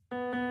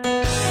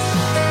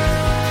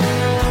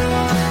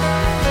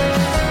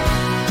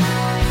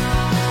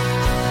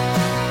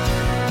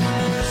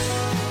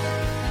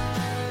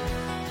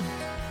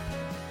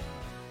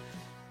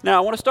Now,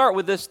 I want to start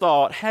with this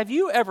thought. Have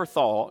you ever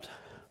thought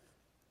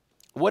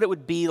what it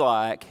would be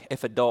like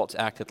if adults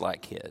acted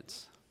like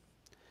kids?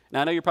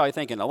 Now, I know you're probably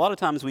thinking, a lot of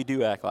times we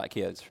do act like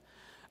kids.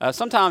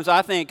 Sometimes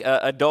I think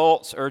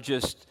adults are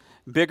just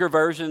bigger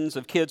versions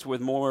of kids with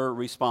more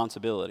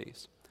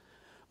responsibilities.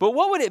 But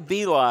what would it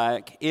be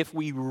like if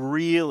we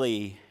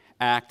really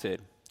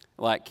acted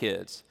like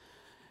kids?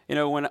 You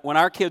know, when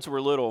our kids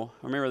were little,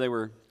 I remember they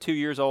were 2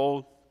 years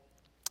old,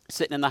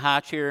 sitting in the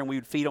high chair, and we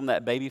would feed them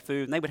that baby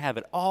food, and they would have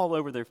it all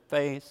over their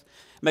face,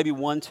 maybe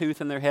one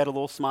tooth in their head, a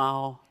little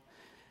smile.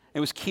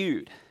 It was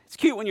cute. It's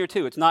cute when you're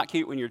 2. It's not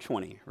cute when you're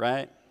 20,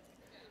 right?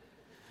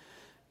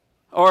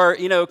 Or,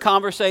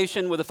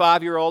 conversation with a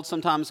 5-year-old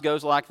sometimes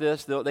goes like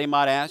this. They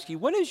might ask you,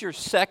 what is your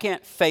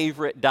second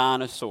favorite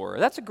dinosaur?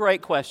 That's a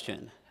great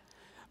question.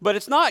 But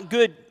it's not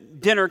good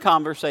dinner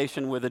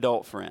conversation with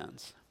adult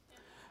friends.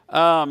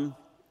 Or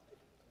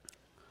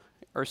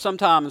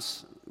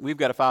sometimes, we've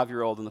got a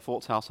 5-year-old in the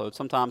Fultz household.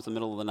 Sometimes in the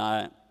middle of the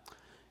night,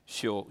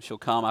 she'll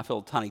come. I feel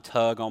a tiny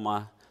tug on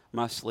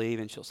my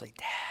sleeve, and she'll say,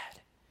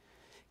 Dad,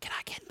 can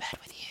I get in bed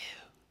with you?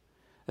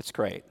 That's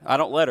great. I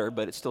don't let her,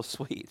 but it's still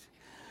sweet.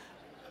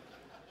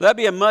 That'd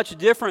be a much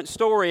different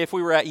story if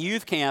we were at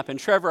youth camp and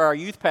Trevor, our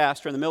youth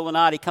pastor, in the middle of the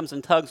night, he comes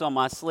and tugs on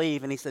my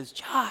sleeve and he says,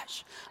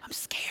 Josh, I'm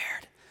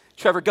scared.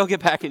 Trevor, go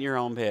get back in your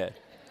own bed.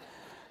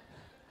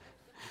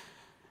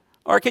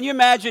 Or can you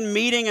imagine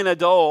meeting an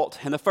adult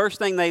and the first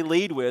thing they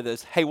lead with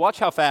is, hey, watch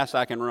how fast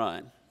I can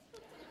run?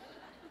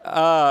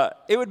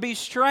 It would be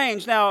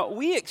strange. Now,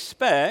 we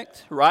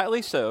expect,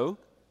 rightly so,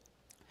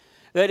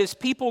 that as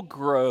people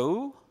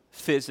grow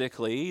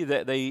physically,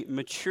 that they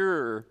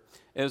mature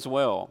as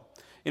well.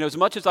 As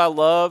much as I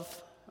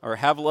love or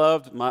have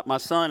loved, my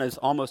son is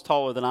almost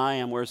taller than I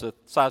am, wears a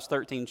size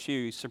 13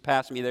 shoe. He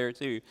surpassed me there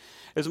too.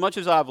 As much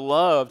as I've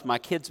loved my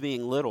kids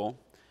being little,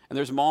 and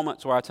there's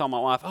moments where I tell my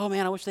wife, oh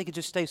man, I wish they could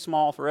just stay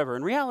small forever.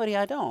 In reality,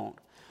 I don't.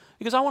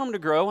 Because I want them to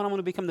grow and I want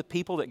to become the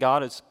people that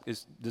God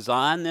has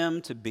designed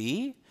them to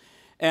be.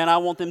 And I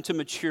want them to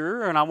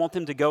mature and I want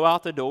them to go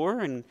out the door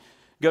and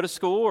go to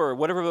school or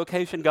whatever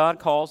vocation God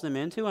calls them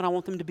into. And I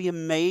want them to be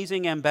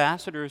amazing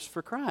ambassadors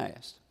for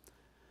Christ.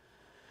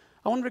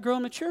 I want them to grow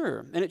and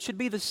mature. And it should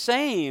be the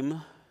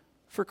same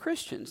for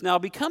Christians. Now,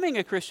 becoming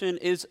a Christian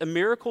is a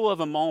miracle of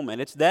a moment.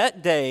 It's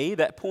that day,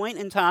 that point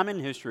in time in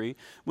history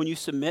when you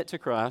submit to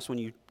Christ, when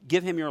you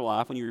give Him your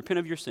life, when you repent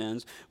of your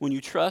sins, when you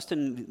trust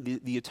in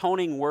the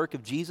atoning work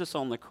of Jesus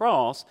on the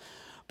cross.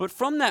 But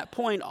from that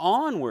point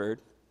onward,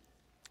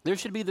 there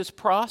should be this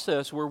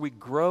process where we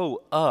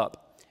grow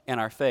up in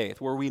our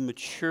faith, where we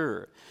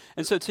mature.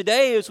 And so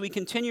today, as we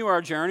continue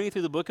our journey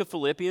through the book of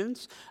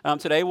Philippians,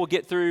 today we'll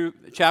get through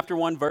chapter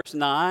 1, verse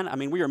 9. I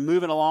mean, we are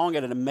moving along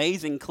at an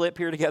amazing clip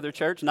here together,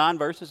 church, 9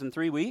 verses in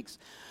 3 weeks.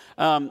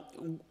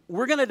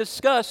 We're going to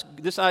discuss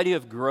this idea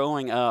of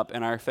growing up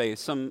in our faith,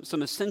 some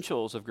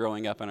essentials of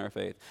growing up in our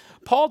faith.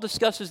 Paul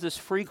discusses this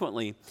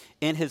frequently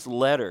in his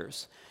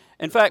letters.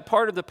 In fact,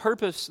 part of the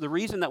purpose, the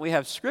reason that we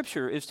have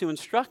Scripture is to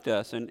instruct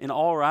us in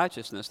all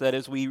righteousness. That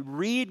as we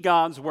read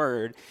God's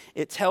Word,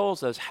 it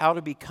tells us how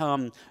to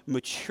become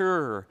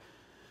mature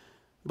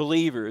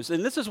believers.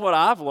 And this is what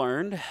I've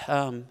learned.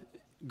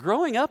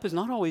 Growing up is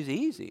not always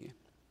easy.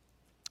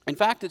 In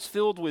fact, it's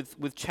filled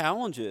with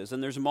challenges,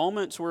 and there's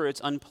moments where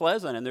it's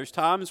unpleasant, and there's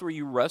times where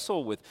you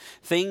wrestle with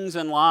things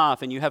in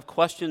life, and you have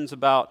questions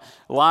about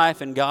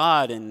life and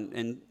God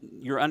and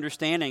your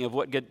understanding of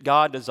what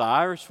God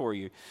desires for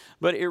you.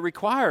 But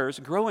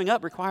growing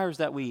up requires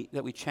that we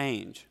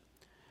change.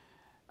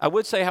 I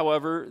would say,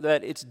 however,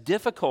 that it's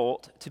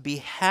difficult to be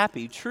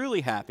happy,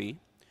 truly happy,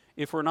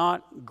 if we're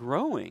not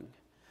growing.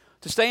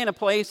 To stay in a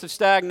place of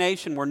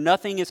stagnation where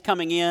nothing is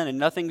coming in and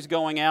nothing's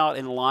going out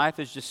and life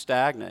is just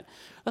stagnant.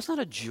 That's not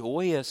a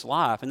joyous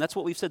life. And that's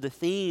what we've said the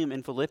theme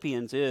in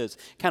Philippians is.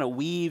 Kind of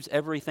weaves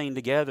everything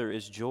together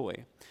is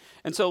joy.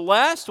 And so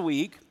last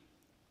week,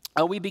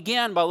 we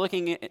began by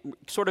looking at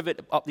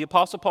the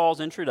Apostle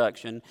Paul's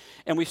introduction.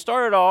 And we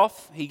started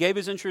off, he gave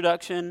his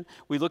introduction.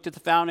 We looked at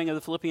the founding of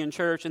the Philippian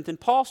church. And then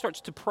Paul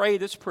starts to pray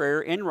this prayer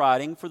in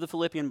writing for the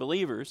Philippian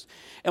believers.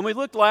 And we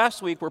looked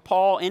last week where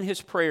Paul, in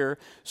his prayer,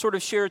 sort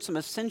of shared some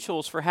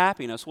essentials for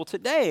happiness. Well,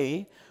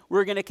 today,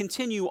 we're going to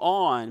continue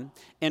on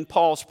in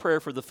Paul's prayer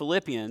for the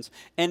Philippians.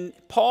 And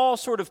Paul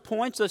sort of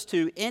points us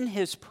to, in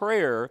his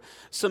prayer,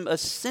 some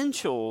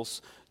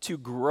essentials to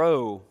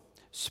grow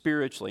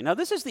spiritually. Now,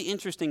 this is the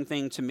interesting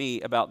thing to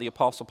me about the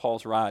Apostle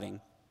Paul's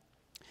writing.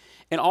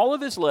 In all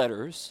of his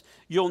letters,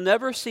 you'll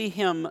never see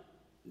him,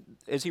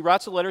 as he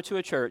writes a letter to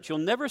a church, you'll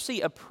never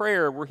see a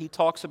prayer where he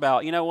talks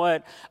about, you know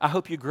what, I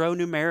hope you grow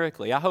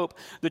numerically. I hope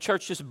the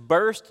church just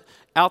burst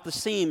out the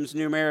seams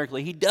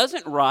numerically. He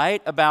doesn't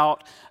write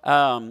about,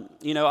 I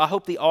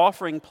hope the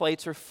offering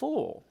plates are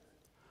full.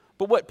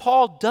 But what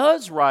Paul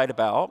does write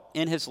about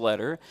in his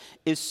letter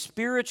is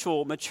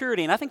spiritual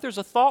maturity. And I think there's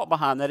a thought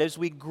behind that. As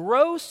we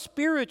grow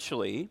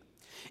spiritually,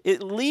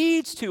 It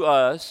leads to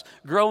us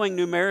growing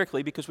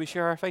numerically because we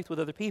share our faith with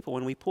other people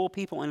and we pull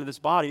people into this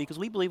body because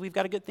we believe we've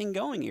got a good thing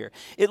going here.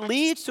 It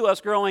leads to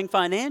us growing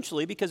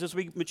financially because as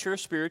we mature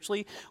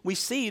spiritually, we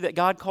see that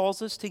God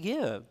calls us to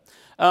give.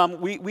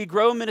 We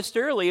grow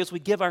ministerially as we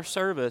give our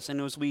service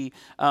and as we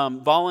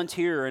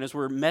volunteer and as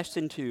we're meshed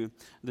into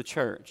the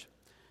church.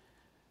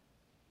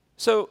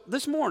 So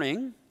this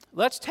morning,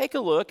 let's take a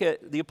look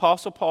at the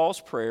Apostle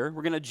Paul's prayer.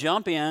 We're going to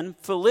jump in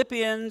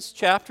Philippians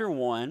chapter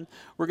 1.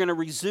 We're going to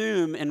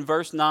resume in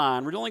verse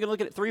 9. We're only going to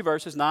look at 3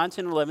 verses, 9,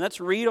 10, and 11. Let's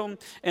read them,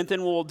 and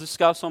then we'll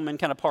discuss them and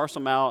kind of parse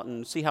them out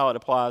and see how it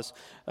applies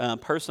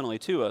personally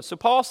to us. So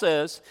Paul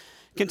says,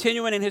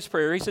 continuing in his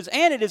prayer, he says,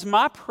 "And it is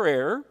my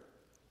prayer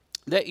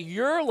that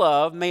your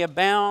love may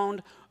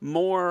abound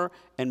more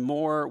and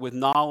more with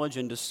knowledge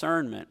and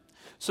discernment,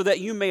 so that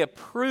you may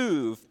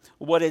approve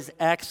what is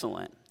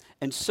excellent,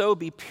 and so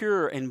be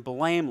pure and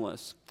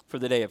blameless for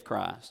the day of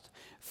Christ,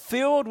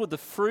 filled with the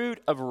fruit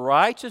of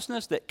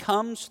righteousness that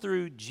comes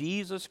through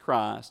Jesus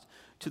Christ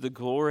to the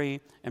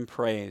glory and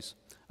praise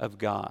of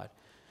God."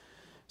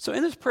 So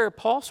in this prayer,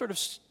 Paul sort of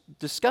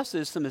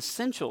discusses some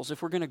essentials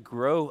if we're going to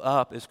grow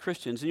up as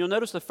Christians. And you'll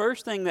notice the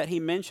first thing that he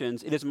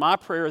mentions, it is my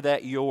prayer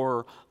that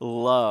your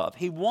love.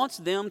 He wants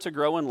them to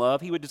grow in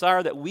love. He would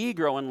desire that we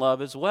grow in love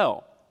as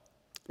well.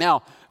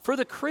 Now, for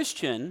the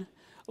Christian,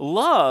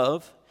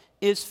 love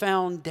is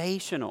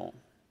foundational.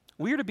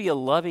 We are to be a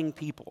loving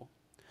people.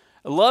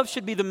 Love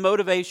should be the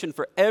motivation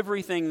for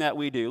everything that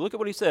we do. Look at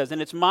what he says.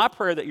 "And it's my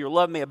prayer that your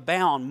love may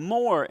abound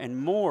more and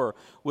more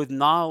with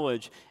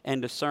knowledge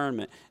and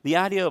discernment." The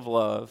idea of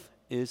love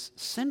is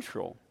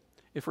central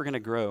if we're going to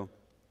grow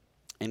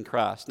in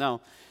Christ.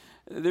 Now,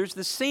 there's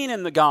this scene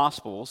in the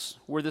Gospels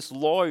where this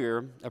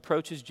lawyer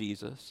approaches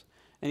Jesus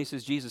and he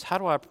says, "Jesus, how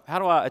do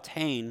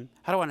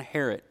I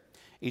inherit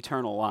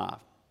eternal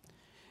life?"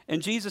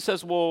 And Jesus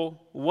says,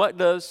 "Well, what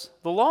does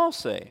the law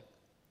say?"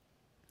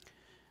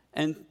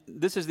 And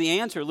this is the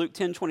answer, Luke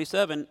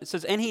 10:27. It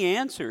says, "And he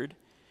answered,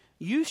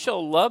 you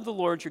shall love the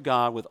Lord your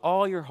God with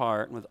all your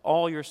heart and with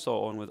all your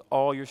soul and with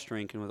all your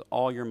strength and with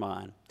all your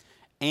mind,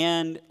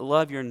 and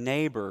love your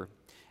neighbor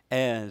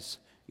as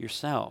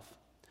yourself."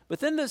 But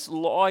then this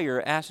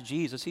lawyer asks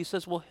Jesus, he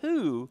says, "Well,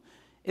 who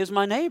is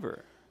my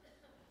neighbor?"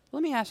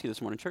 Let me ask you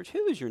this morning, church,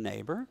 who is your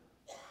neighbor?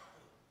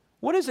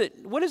 What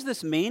does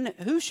this mean?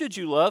 Who should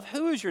you love?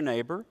 Who is your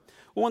neighbor?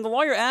 Well, when the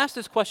lawyer asked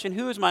this question,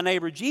 who is my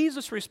neighbor,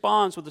 Jesus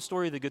responds with the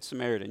story of the Good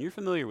Samaritan. You're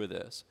familiar with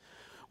this,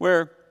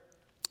 where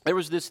there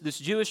was this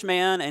Jewish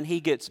man, and he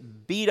gets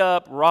beat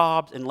up,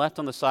 robbed, and left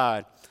on the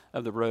side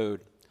of the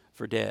road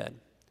for dead.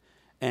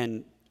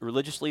 And a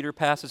religious leader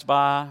passes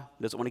by,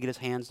 doesn't want to get his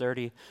hands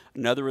dirty.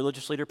 Another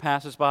religious leader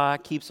passes by,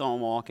 keeps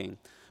on walking.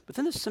 But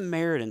then the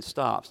Samaritan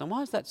stops. Now,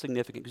 why is that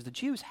significant? Because the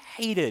Jews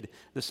hated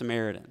the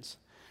Samaritans.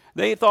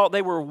 They thought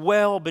they were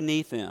well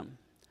beneath them.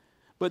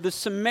 But the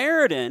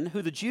Samaritan,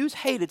 who the Jews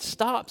hated,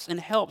 stops and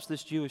helps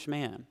this Jewish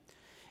man.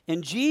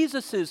 And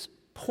Jesus'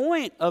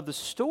 point of the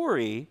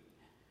story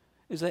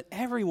is that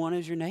everyone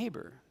is your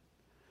neighbor.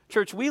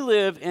 Church, we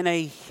live in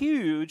a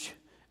huge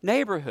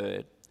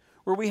neighborhood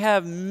where we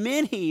have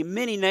many,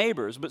 many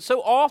neighbors. But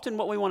so often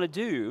what we want to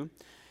do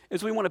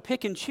is we want to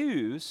pick and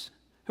choose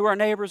who our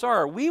neighbors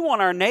are. We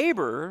want our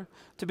neighbor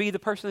to be the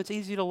person that's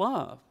easy to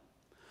love.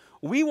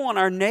 We want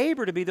our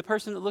neighbor to be the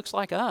person that looks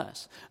like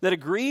us, that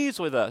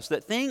agrees with us,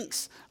 that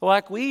thinks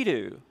like we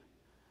do.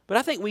 But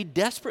I think we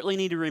desperately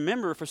need to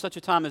remember for such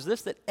a time as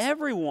this that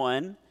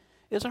everyone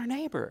is our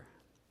neighbor.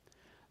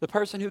 The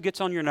person who gets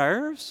on your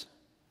nerves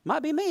might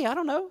be me, I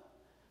don't know.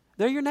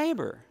 They're your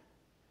neighbor.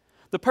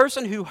 The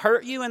person who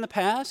hurt you in the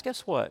past,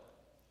 guess what?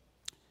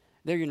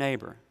 They're your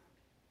neighbor.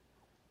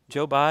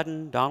 Joe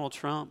Biden, Donald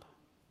Trump,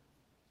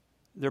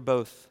 they're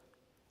both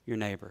your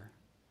neighbor.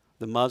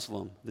 The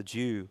Muslim, the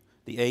Jew,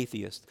 the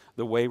atheist,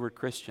 the wayward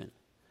Christian,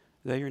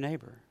 they're your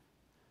neighbor.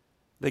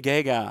 The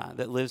gay guy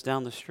that lives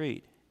down the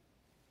street,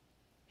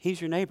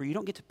 he's your neighbor. You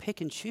don't get to pick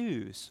and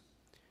choose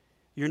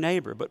your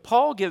neighbor. But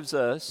Paul gives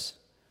us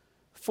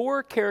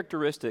 4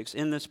 characteristics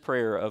in this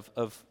prayer of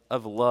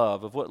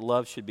love, of what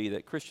love should be,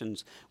 that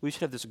Christians, we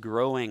should have this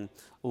growing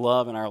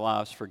love in our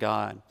lives for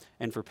God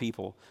and for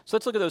people. So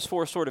let's look at those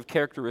 4 sort of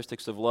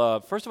characteristics of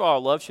love. First of all,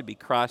 love should be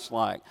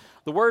Christ-like.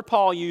 The word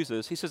Paul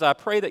uses, he says, "I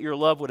pray that your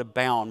love would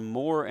abound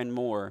more and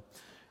more."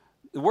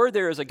 The word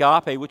there is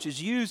agape, which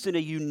is used in a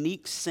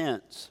unique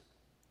sense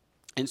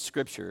in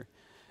Scripture.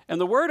 And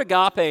the word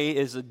agape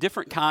is a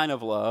different kind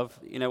of love.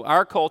 You know,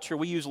 our culture,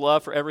 we use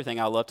love for everything.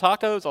 I love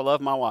tacos, I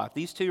love my wife.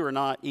 These two are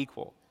not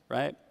equal,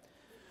 right?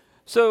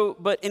 So,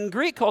 but in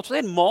Greek culture, they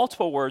had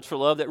multiple words for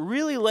love that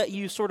really let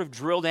you sort of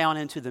drill down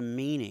into the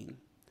meaning.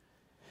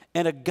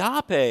 And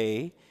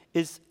agape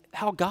is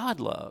how God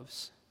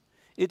loves.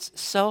 It's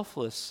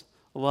selfless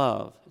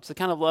love. It's the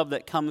kind of love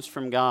that comes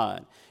from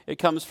God. It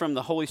comes from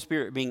the Holy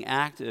Spirit being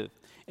active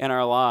in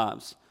our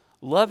lives.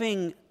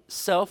 Loving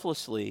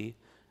selflessly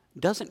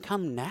doesn't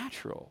come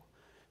natural.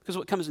 Because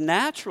what comes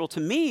natural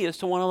to me is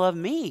to want to love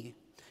me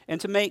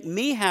and to make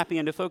me happy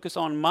and to focus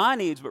on my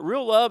needs. But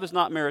real love is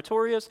not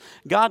meritorious.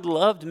 God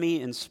loved me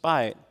in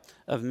spite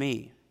of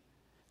me.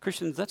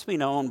 Christians, let's be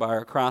known by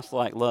our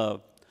Christ-like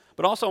love.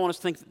 But also I want us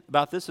to think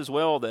about this as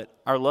well, that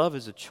our love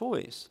is a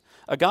choice.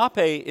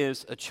 Agape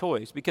is a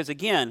choice because,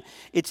 again,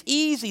 it's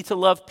easy to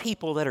love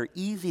people that are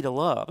easy to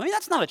love. I mean,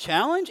 that's not a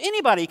challenge.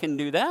 Anybody can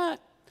do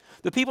that.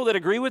 The people that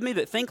agree with me,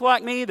 that think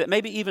like me, that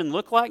maybe even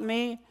look like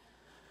me.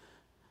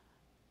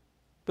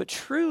 But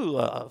true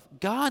love,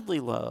 godly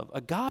love,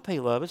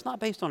 agape love, it's not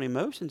based on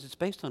emotions, it's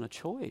based on a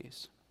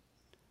choice.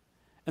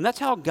 And that's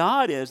how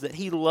God is, that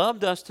he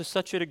loved us to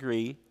such a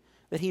degree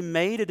that he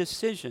made a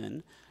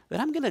decision that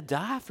I'm going to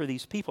die for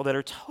these people that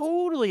are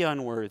totally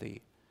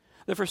unworthy.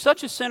 That for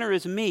such a sinner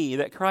as me,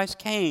 that Christ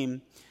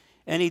came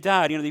and he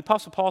died. You know, the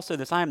Apostle Paul said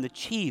this, I am the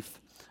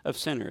chief of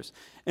sinners.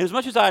 And as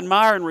much as I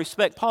admire and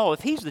respect Paul,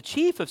 if he's the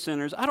chief of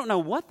sinners, I don't know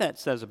what that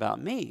says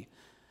about me.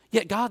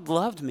 Yet God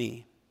loved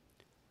me.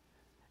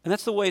 And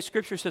that's the way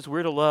Scripture says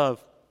we're to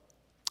love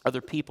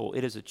other people.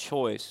 It is a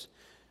choice.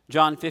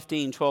 John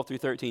 15, 12 through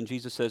 13,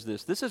 Jesus says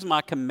this, this is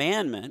my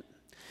commandment,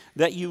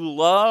 that you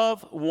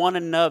love one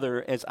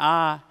another as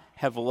I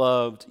have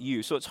loved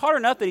you. So it's hard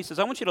enough that he says,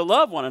 I want you to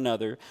love one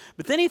another,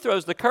 but then he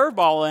throws the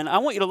curveball in, I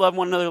want you to love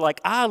one another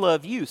like I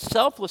love you,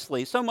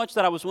 selflessly, so much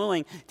that I was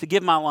willing to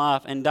give my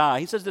life and die.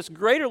 He says, this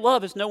greater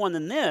love is no one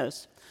than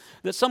this,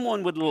 that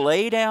someone would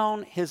lay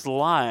down his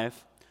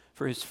life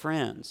for his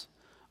friends.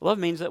 Love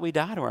means that we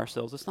die to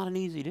ourselves. It's not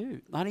easy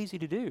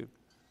to do.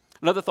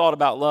 Another thought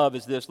about love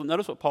is this.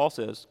 Notice what Paul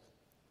says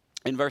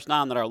in verse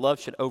 9, that our love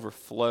should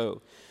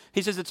overflow.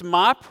 He says, it's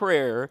my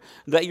prayer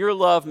that your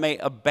love may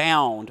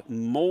abound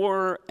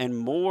more and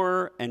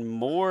more and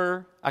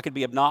more. I could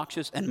be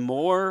obnoxious, and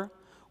more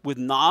with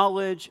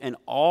knowledge and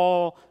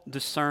all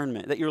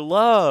discernment. That your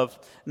love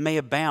may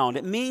abound.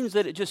 It means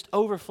that it just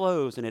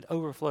overflows and it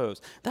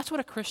overflows. That's what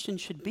a Christian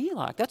should be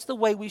like. That's the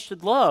way we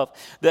should love.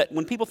 That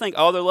when people think,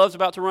 oh, their love's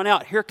about to run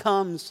out, here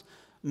comes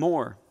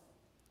more.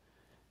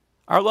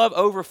 Our love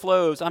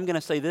overflows, I'm going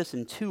to say this,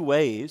 in two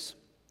ways.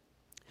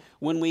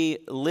 When we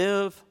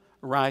live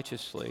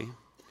righteously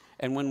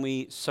and when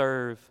we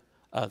serve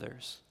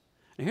others.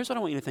 And here's what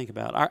I want you to think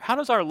about. How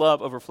does our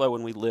love overflow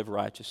when we live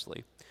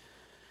righteously?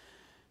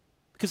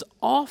 Because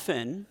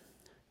often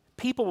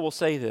people will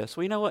say this,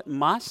 well, you know what?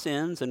 My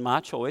sins and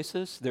my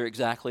choices, they're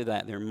exactly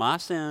that. They're my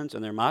sins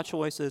and they're my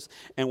choices.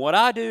 And what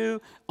I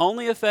do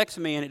only affects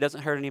me and it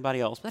doesn't hurt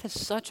anybody else. That is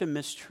such a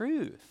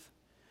mistruth.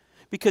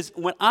 Because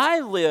when I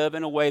live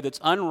in a way that's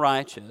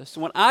unrighteous,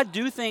 when I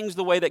do things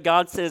the way that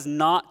God says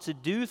not to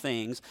do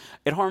things,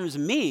 it harms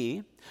me,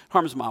 it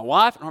harms my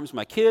wife, it harms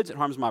my kids, it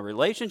harms my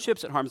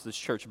relationships, it harms this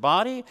church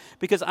body,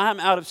 because I'm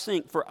out of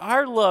sync. For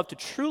our love to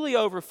truly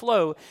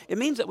overflow, it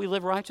means that we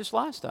live righteous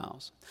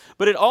lifestyles.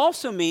 But it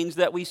also means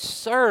that we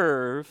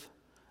serve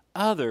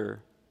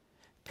other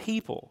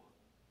people.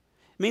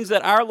 It means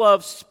that our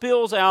love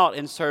spills out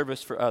in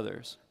service for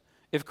others.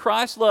 If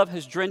Christ's love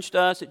has drenched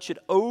us, it should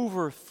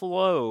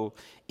overflow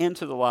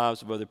into the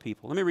lives of other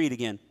people. Let me read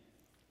again.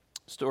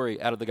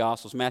 Story out of the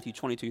Gospels, Matthew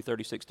 22,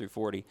 36 through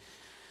 40.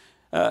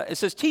 It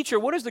says, Teacher,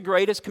 what is the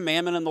greatest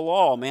commandment in the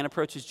law? Man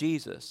approaches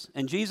Jesus.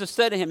 And Jesus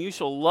said to him, you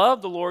shall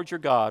love the Lord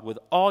your God with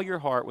all your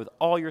heart, with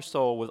all your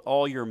soul, with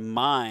all your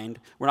mind.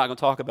 We're not going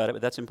to talk about it,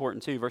 but that's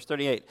important too. Verse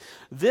 38.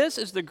 This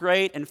is the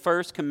great and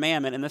first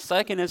commandment, and the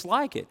second is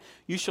like it.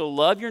 You shall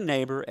love your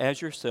neighbor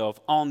as yourself.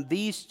 On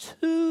these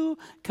two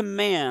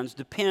commands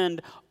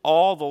depend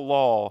all the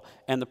law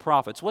and the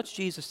prophets. What's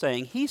Jesus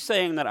saying? He's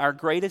saying that our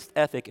greatest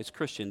ethic as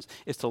Christians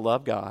is to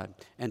love God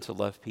and to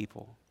love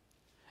people.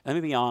 Let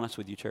me be honest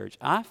with you, church.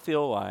 I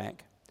feel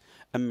like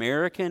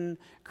American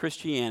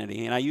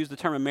Christianity, and I use the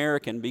term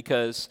American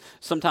because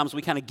sometimes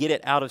we kind of get it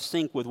out of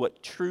sync with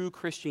what true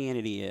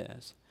Christianity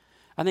is.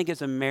 I think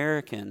as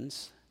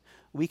Americans,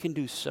 we can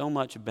do so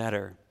much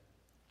better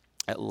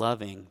at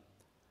loving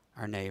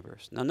our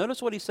neighbors. Now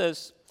notice what he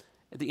says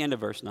at the end of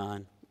verse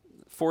 9.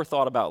 Fourth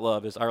thought about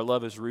love is our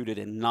love is rooted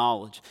in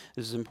knowledge.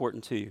 This is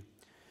important too.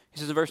 He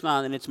says in verse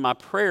 9, and it's my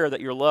prayer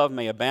that your love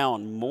may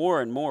abound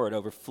more and more. It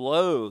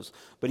overflows.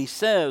 But he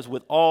says,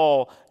 with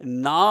all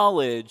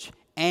knowledge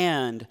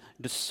and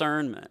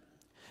discernment.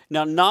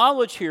 Now,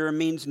 knowledge here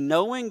means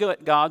knowing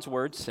what God's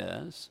word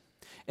says,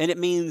 and it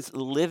means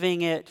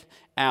living it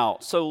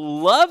out. So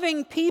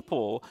loving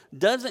people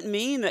doesn't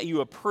mean that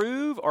you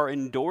approve or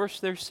endorse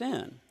their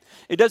sin.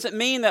 It doesn't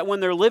mean that when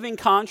they're living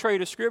contrary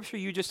to Scripture,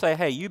 you just say,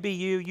 hey, you be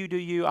you do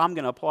you, I'm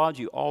going to applaud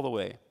you all the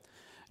way.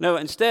 No,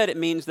 instead it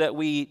means that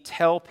we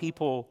tell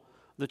people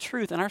the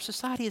truth. And our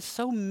society is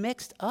so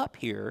mixed up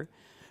here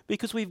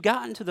because we've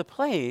gotten to the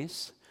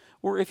place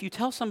where if you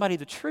tell somebody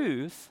the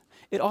truth,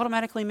 it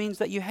automatically means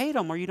that you hate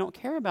them or you don't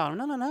care about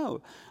them.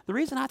 No. The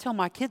reason I tell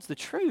my kids the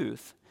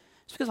truth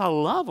is because I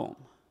love them.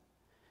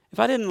 If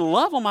I didn't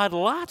love them, I'd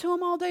lie to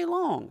them all day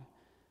long.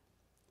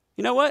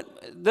 You know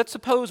what? Let's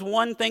suppose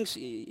one thinks,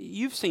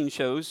 you've seen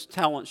shows,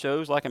 talent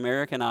shows like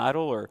American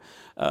Idol or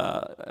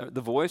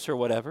The Voice or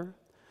whatever,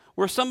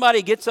 where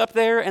somebody gets up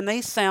there and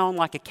they sound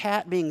like a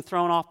cat being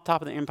thrown off the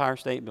top of the Empire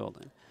State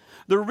Building.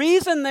 The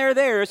reason they're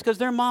there is because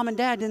their mom and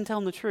dad didn't tell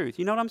them the truth.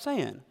 You know what I'm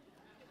saying?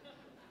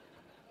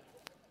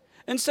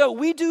 And so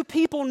we do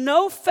people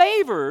no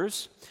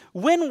favors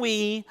when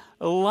we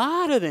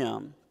lie to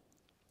them.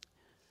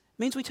 It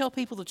means we tell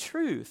people the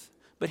truth.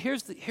 But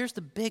here's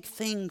the big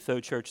thing, though,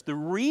 church. The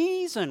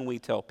reason we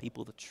tell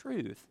people the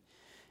truth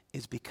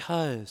is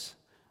because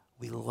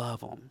we love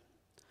them.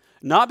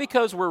 Not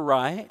because we're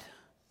right,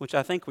 which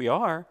I think we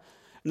are.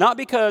 Not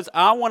because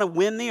I want to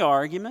win the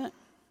argument.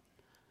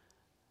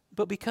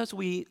 But because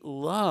we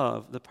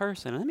love the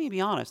person. And let me be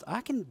honest,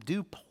 I can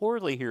do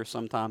poorly here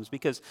sometimes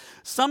because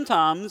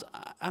sometimes,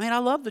 I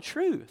love the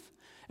truth.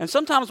 And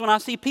sometimes when I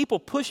see people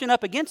pushing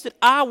up against it,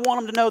 I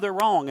want them to know they're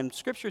wrong. And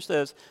Scripture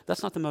says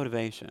that's not the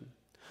motivation.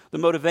 The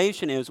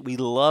motivation is we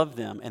love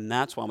them, and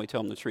that's why we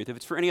tell them the truth. If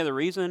it's for any other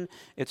reason,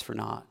 it's for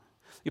naught.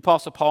 The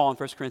Apostle Paul in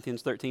 1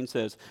 Corinthians 13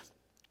 says,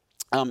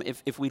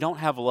 if we don't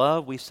have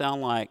love, we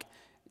sound like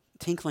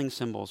tinkling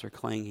cymbals or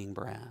clanging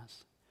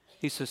brass.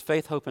 He says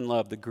faith, hope, and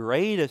love, the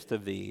greatest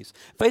of these.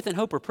 Faith and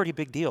hope are pretty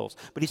big deals.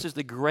 But he says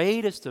the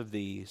greatest of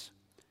these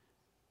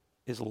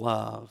is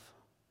love.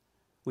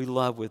 We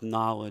love with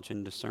knowledge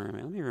and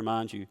discernment. Let me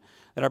remind you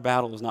that our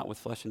battle is not with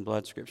flesh and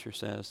blood, Scripture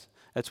says.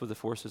 That's with the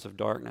forces of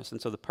darkness.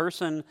 And so the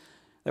person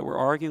that we're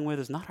arguing with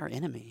is not our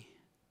enemy.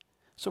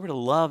 So we're to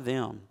love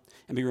them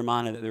and be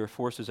reminded that there are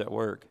forces at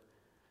work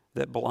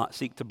that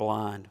seek to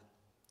blind.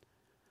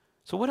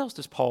 So what else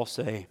does Paul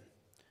say?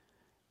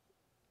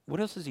 What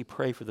else does he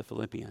pray for the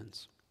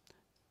Philippians?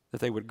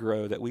 That they would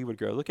grow, that we would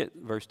grow. Look at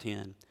verse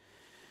 10.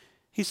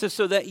 He says,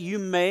 so that you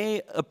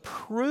may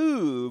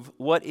approve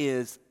what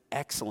is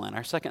excellent.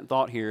 Our second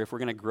thought here, if we're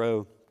going to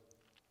grow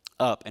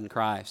up in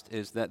Christ,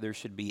 is that there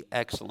should be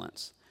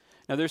excellence.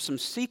 Now, there's some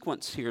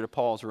sequence here to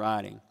Paul's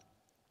writing.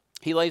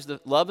 He lays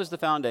love as the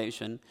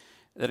foundation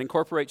that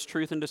incorporates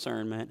truth and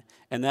discernment,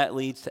 and that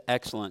leads to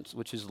excellence,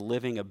 which is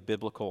living a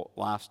biblical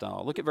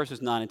lifestyle. Look at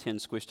verses 9 and 10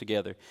 squished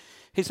together.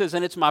 He says,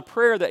 and it's my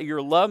prayer that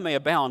your love may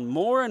abound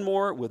more and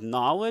more with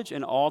knowledge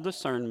and all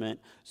discernment,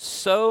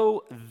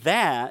 so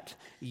that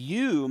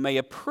you may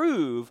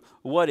approve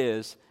what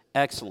is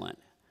excellent.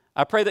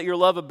 I pray that your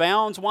love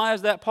abounds. Why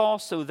is that, Paul?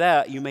 So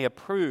that you may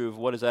approve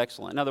what is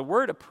excellent. Now, the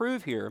word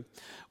approve here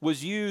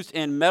was used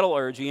in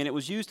metallurgy, and it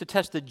was used to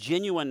test the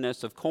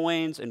genuineness of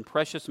coins and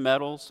precious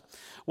metals.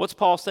 What's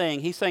Paul saying?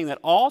 He's saying that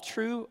all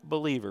true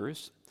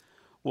believers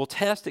will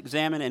test,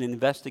 examine, and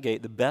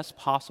investigate the best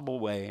possible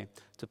way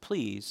to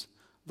please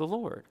the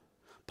Lord.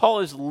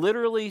 Paul is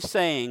literally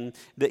saying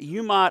that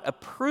you might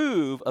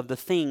approve of the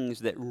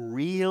things that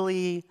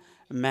really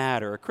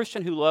matter. A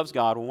Christian who loves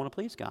God will want to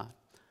please God.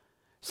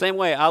 Same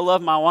way, I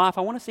love my wife.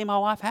 I want to see my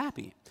wife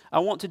happy. I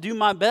want to do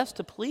my best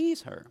to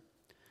please her.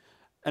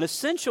 An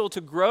essential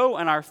to grow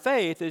in our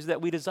faith is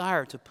that we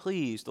desire to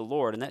please the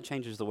Lord, and that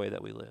changes the way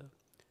that we live.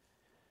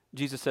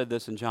 Jesus said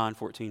this in John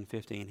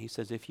 14:15. He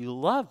says, if you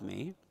love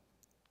me,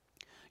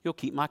 you'll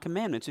keep my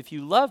commandments. If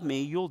you love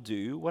me, you'll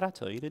do what I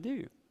tell you to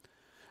do.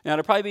 Now,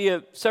 it'll probably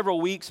be several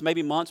weeks,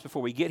 maybe months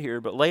before we get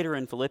here, but later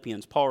in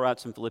Philippians, Paul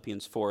writes in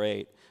Philippians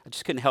 4:8. I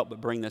just couldn't help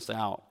but bring this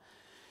out.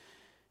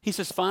 He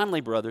says,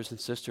 finally, brothers and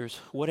sisters,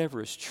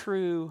 whatever is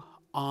true,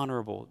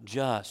 honorable,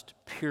 just,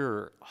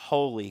 pure,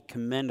 holy,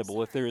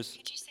 commendable, if there is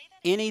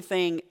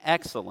anything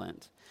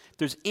excellent, if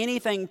there's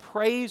anything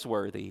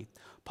praiseworthy,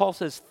 Paul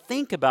says,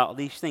 think about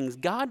these things.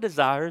 God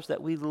desires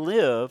that we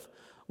live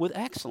with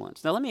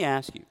excellence. Now, let me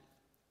ask you,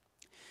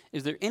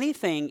 is there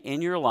anything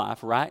in your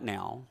life right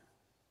now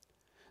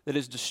that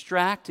is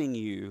distracting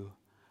you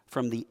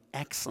from the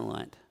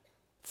excellent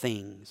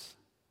things?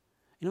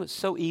 You know, it's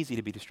so easy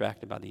to be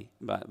distracted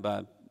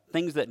by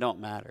things that don't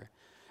matter.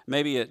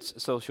 Maybe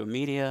it's social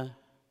media.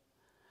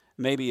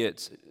 Maybe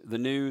it's the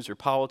news or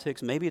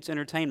politics. Maybe it's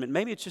entertainment.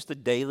 Maybe it's just the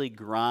daily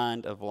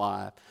grind of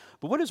life.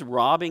 But what is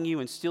robbing you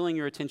and stealing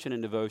your attention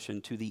and devotion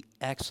to the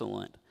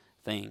excellent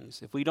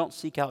things? If we don't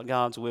seek out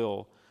God's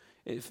will,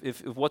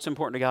 if what's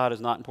important to God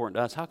is not important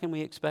to us, how can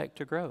we expect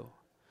to grow?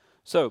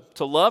 So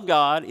to love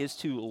God is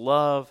to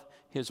love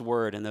His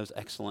Word and those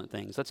excellent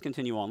things. Let's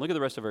continue on. Look at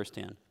the rest of verse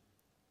 10.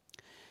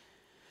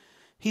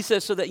 He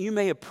says, so that you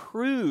may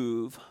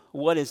approve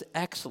what is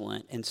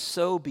excellent and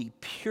so be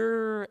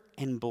pure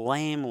and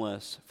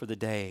blameless for the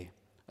day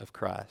of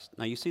Christ.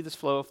 Now you see this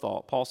flow of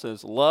thought. Paul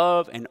says,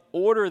 love and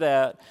order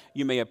that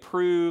you may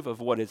approve of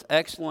what is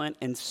excellent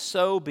and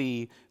so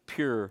be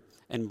pure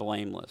and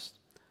blameless.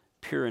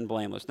 Pure and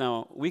blameless.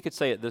 Now we could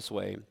say it this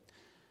way.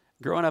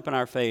 Growing up in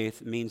our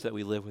faith means that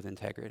we live with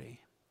integrity.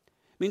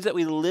 Means that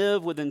we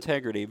live with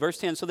integrity. Verse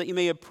 10, so that you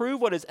may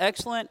approve what is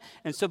excellent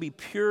and so be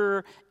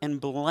pure and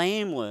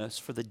blameless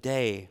for the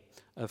day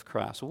of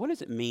Christ. Well, what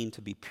does it mean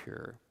to be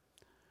pure?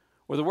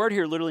 Well, the word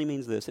here literally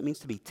means this. It means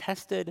to be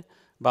tested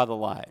by the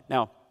light.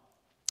 Now,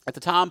 at the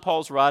time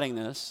Paul's writing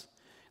this,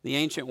 the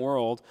ancient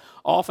world,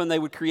 often they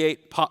would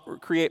create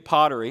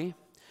pottery,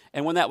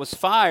 and when that was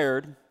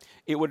fired,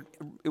 it would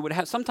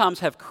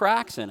sometimes have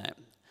cracks in it.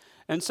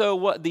 And so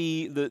what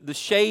the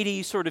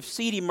shady, sort of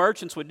seedy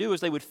merchants would do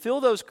is they would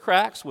fill those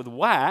cracks with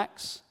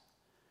wax,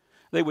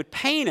 they would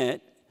paint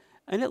it,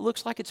 and it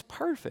looks like it's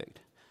perfect.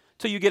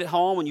 So you get it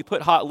home and you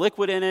put hot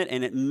liquid in it,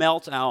 and it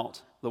melts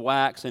out the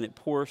wax and it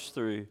pours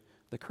through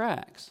the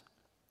cracks.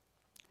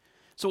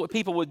 So what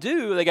people would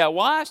do, they got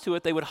wise to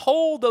it, they would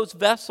hold those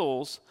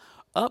vessels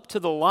up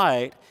to the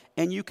light,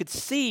 and you could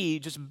see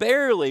just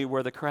barely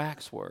where the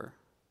cracks were.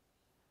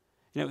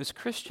 As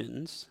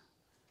Christians,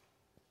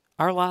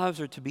 our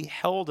lives are to be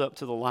held up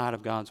to the light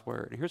of God's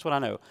word. And here's what I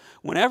know.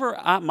 Whenever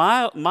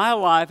my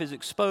life is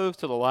exposed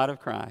to the light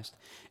of Christ,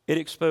 it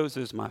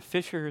exposes my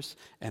fissures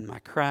and my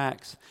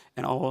cracks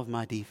and all of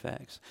my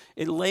defects.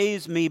 It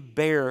lays me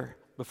bare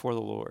before the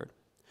Lord.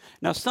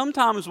 Now,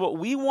 sometimes what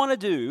we want to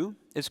do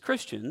as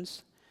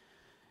Christians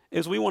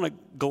is we want to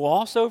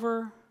gloss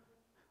over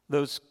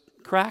those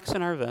cracks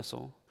in our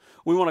vessel.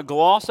 We want to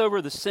gloss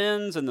over the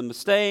sins and the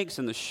mistakes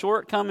and the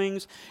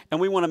shortcomings, and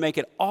we want to make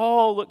it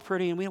all look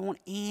pretty, and we don't want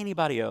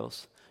anybody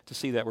else to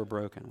see that we're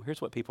broken. Well,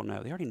 here's what people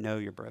know. They already know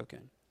you're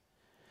broken.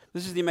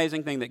 This is the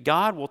amazing thing, that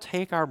God will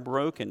take our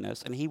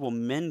brokenness and he will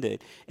mend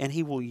it, and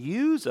he will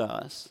use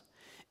us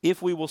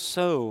if we will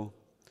so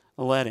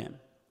let him.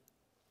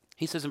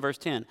 He says in verse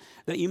 10,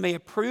 that you may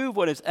approve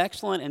what is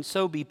excellent and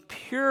so be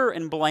pure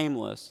and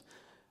blameless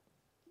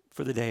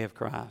for the day of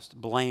Christ.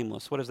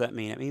 Blameless, what does that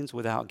mean? It means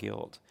without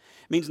guilt.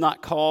 It means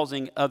not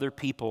causing other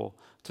people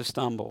to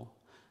stumble.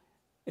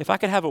 If I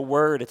could have a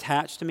word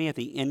attached to me at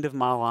the end of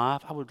my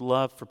life, I would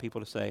love for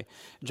people to say,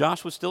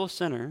 Josh was still a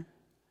sinner,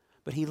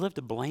 but he lived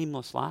a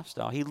blameless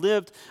lifestyle. He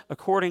lived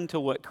according to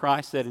what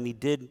Christ said, and he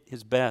did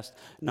his best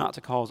not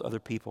to cause other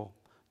people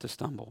to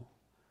stumble.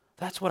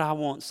 That's what I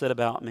want said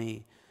about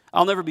me.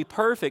 I'll never be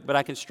perfect, but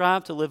I can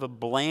strive to live a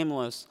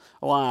blameless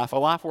life, a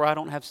life where I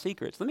don't have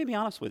secrets. Let me be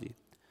honest with you.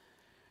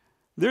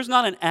 There's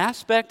not an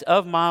aspect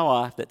of my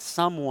life that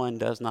someone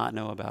does not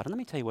know about. And let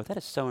me tell you what, that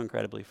is so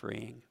incredibly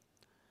freeing.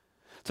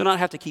 To not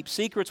have to keep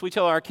secrets. We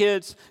tell our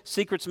kids,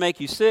 secrets make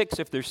you sick.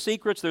 So if there's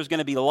secrets, there's going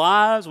to be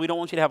lies. We don't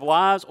want you to have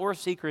lies or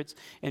secrets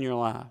in your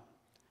life.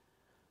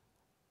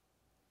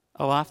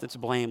 A life that's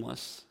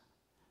blameless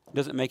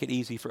doesn't make it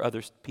easy for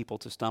other people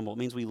to stumble. It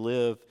means we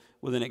live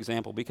with an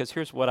example. Because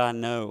here's what I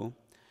know,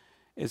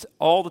 is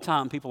all the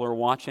time people are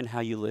watching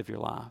how you live your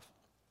life.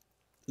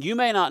 You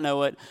may not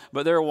know it,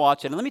 but they're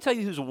watching. And let me tell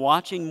you who's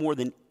watching more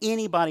than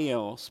anybody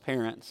else,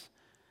 parents.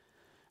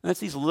 And that's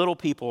these little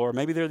people, or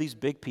maybe they're these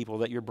big people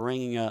that you're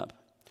bringing up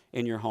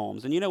in your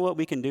homes. And you know what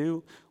we can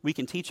do? We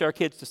can teach our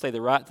kids to say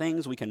the right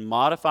things. We can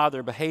modify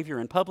their behavior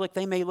in public.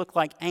 They may look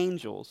like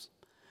angels.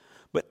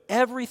 But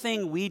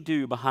everything we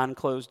do behind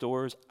closed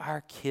doors,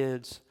 our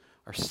kids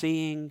are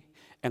seeing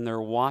and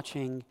they're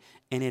watching,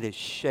 and it is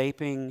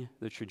shaping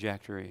the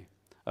trajectory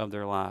of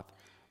their life.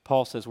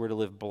 Paul says we're to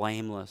live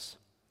blameless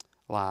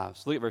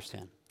lives. Look at verse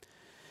 10.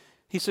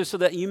 He says, so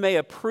that you may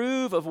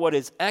approve of what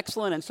is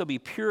excellent and so be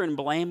pure and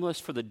blameless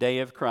for the day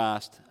of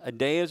Christ. A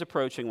day is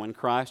approaching when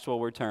Christ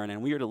will return,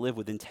 and we are to live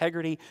with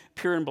integrity,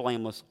 pure and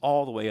blameless,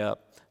 all the way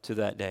up to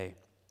that day.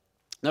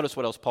 Notice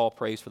what else Paul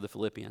prays for the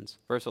Philippians.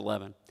 Verse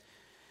 11.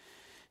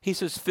 He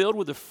says, filled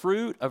with the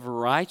fruit of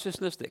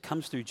righteousness that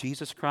comes through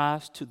Jesus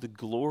Christ to the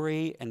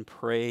glory and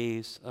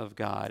praise of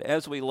God.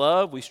 As we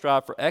love, we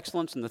strive for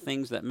excellence in the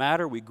things that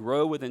matter. We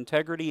grow with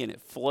integrity, and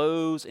it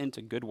flows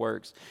into good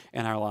works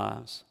in our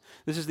lives.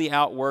 This is the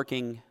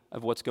outworking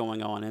of what's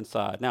going on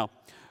inside. Now,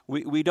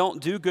 we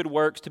don't do good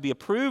works to be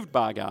approved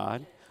by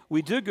God.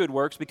 We do good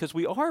works because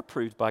we are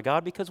approved by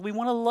God, because we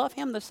want to love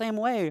him the same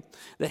way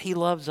that he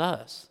loves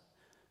us.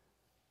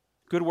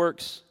 Good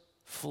works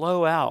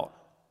flow out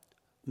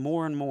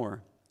more and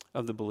more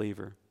of the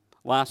believer.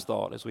 Last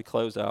thought as we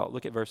close out,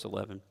 look at verse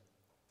 11.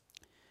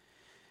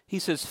 He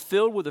says,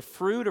 filled with the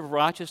fruit of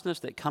righteousness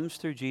that comes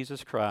through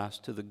Jesus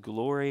Christ to the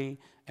glory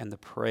and the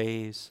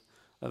praise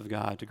of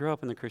God. To grow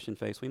up in the Christian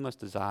faith, we must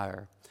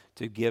desire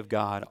to give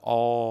God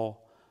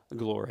all the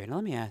glory. Now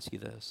let me ask you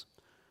this.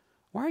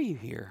 Why are you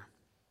here?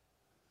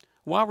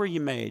 Why were you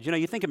made?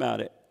 You think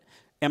about it.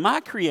 Am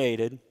I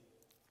created,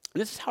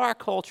 and this is how our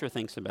culture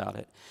thinks about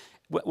it.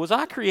 Was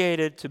I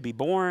created to be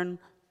born,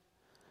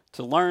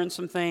 to learn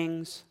some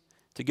things,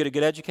 to get a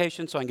good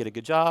education so I can get a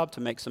good job,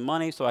 to make some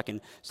money so I can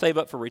save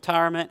up for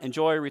retirement,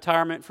 enjoy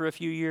retirement for a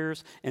few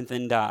years, and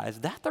then die?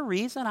 Is that the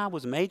reason I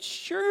was made?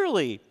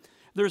 Surely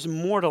there's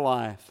more to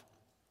life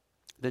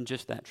than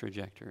just that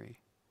trajectory.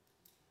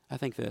 I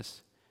think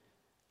this.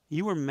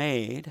 You were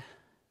made,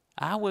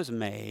 I was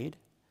made,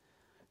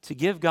 to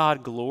give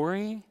God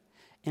glory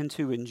and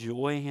to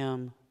enjoy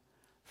him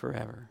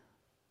forever.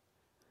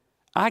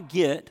 I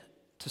get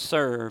to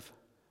serve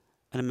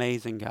an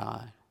amazing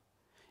God.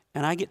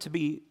 And I get to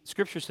be,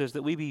 Scripture says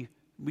that we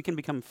can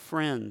become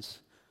friends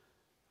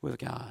with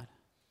God.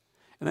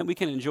 And that we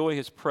can enjoy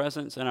his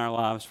presence in our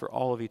lives for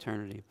all of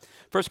eternity.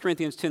 1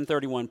 Corinthians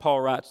 10:31,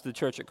 Paul writes to the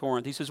church at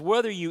Corinth. He says,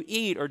 whether you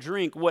eat or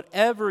drink,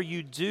 whatever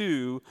you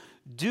do,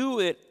 do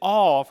it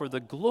all for the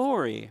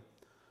glory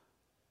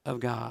of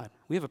God.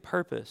 We have a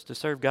purpose to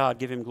serve God,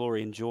 give him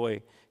glory,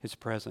 enjoy his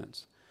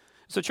presence.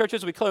 So church,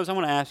 as we close, I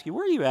want to ask you,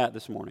 where are you at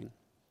this morning?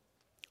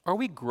 Are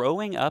we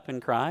growing up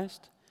in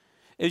Christ?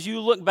 As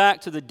you look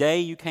back to the day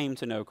you came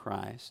to know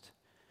Christ,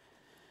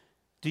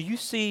 do you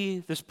see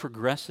this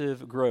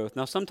progressive growth?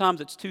 Now,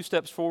 sometimes it's 2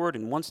 steps forward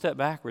and 1 step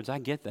backwards. I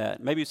get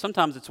that. Maybe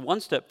sometimes it's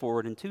 1 step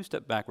forward and 2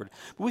 steps backward.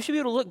 But we should be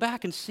able to look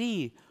back and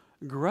see,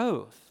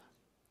 growth.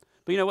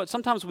 But you know what?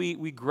 Sometimes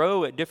we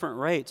grow at different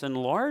rates, and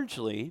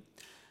largely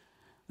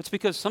it's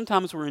because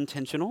sometimes we're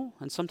intentional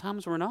and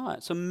sometimes we're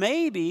not. So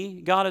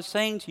maybe God is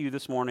saying to you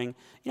this morning,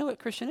 you know what,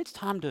 Christian, it's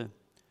time to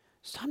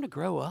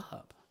grow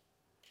up.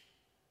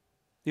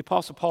 The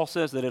Apostle Paul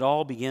says that it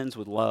all begins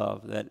with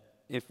love, that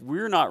if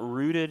we're not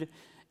rooted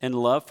in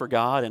love for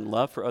God and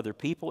love for other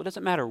people, it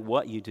doesn't matter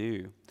what you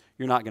do,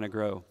 you're not going to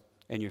grow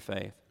in your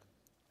faith.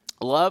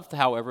 Love,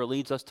 however,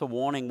 leads us to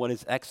wanting what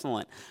is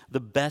excellent, the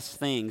best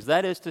things.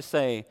 That is to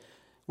say,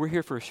 we're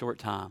here for a short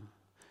time.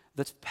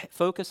 Let's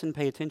focus and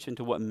pay attention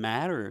to what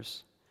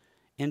matters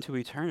into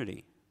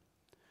eternity.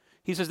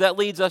 He says that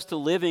leads us to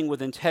living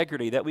with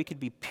integrity, that we could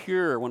be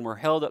pure when we're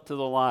held up to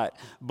the light,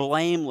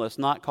 blameless,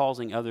 not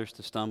causing others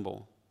to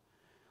stumble.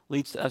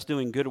 Leads to us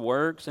doing good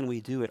works, and we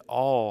do it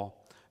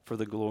all for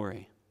the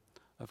glory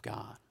of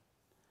God.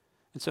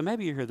 And so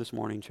maybe you're here this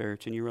morning,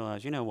 church, and you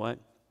realize, you know what?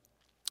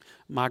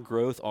 My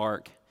growth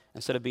arc,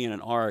 instead of being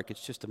an arc,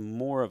 it's just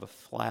more of a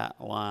flat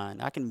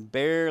line. I can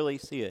barely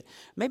see it.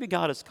 Maybe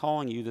God is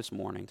calling you this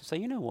morning to say,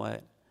 you know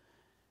what?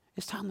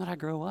 It's time that I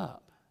grow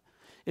up.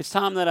 It's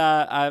time that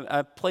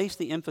I place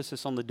the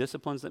emphasis on the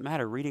disciplines that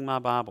matter, reading my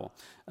Bible,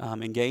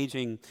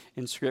 engaging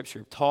in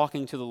Scripture,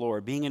 talking to the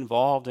Lord, being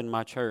involved in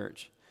my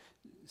church,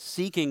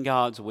 seeking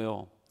God's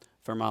will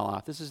for my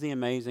life. This is the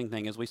amazing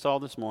thing. As we saw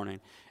this morning,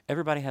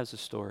 everybody has a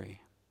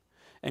story.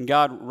 And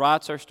God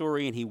writes our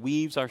story and He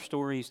weaves our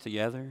stories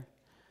together.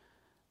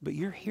 But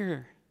you're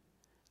here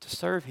to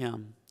serve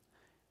Him,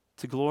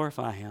 to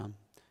glorify Him,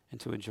 and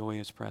to enjoy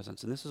His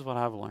presence. And this is what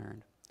I've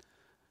learned.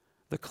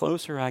 The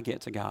closer I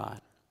get to God,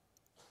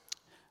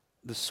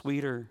 the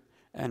sweeter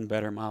and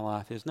better my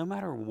life is, no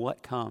matter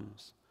what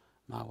comes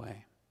my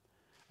way.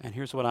 And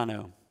here's what I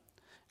know.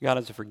 God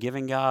is a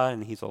forgiving God,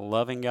 and He's a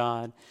loving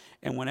God.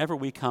 And whenever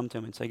we come to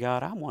Him and say,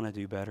 God, I want to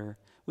do better,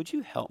 would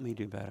you help me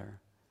do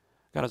better?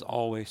 God is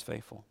always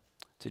faithful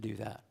to do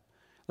that.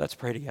 Let's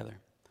pray together.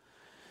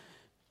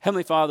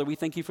 Heavenly Father, we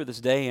thank you for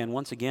this day and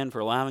once again for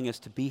allowing us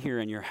to be here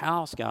in your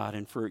house, God,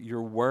 and for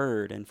your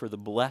word and for the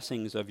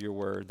blessings of your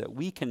word, that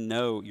we can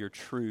know your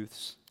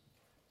truths.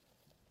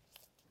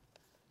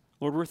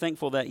 Lord, we're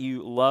thankful that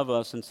you love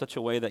us in such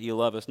a way that you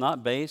love us,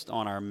 not based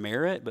on our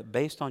merit, but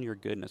based on your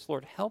goodness.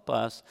 Lord, help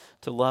us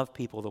to love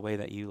people the way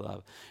that you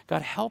love.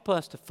 God, help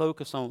us to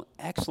focus on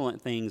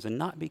excellent things and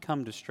not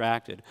become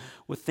distracted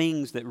with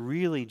things that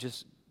really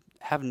just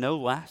have no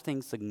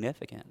lasting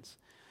significance.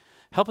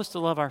 Help us to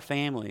love our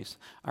families,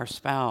 our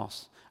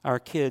spouse, our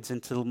kids,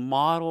 and to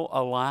model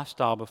a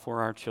lifestyle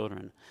before our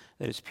children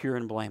that is pure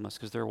and blameless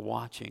because they're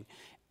watching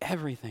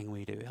everything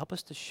we do. Help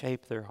us to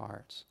shape their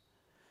hearts.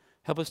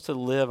 Help us to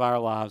live our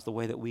lives the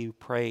way that we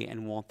pray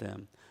and want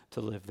them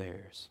to live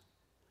theirs.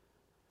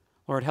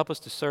 Lord, help us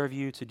to serve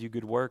you, to do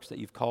good works that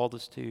you've called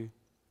us to.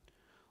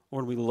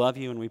 Lord, we love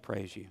you and we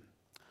praise you.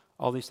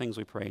 All these things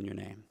we pray in your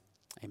name.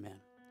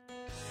 Amen.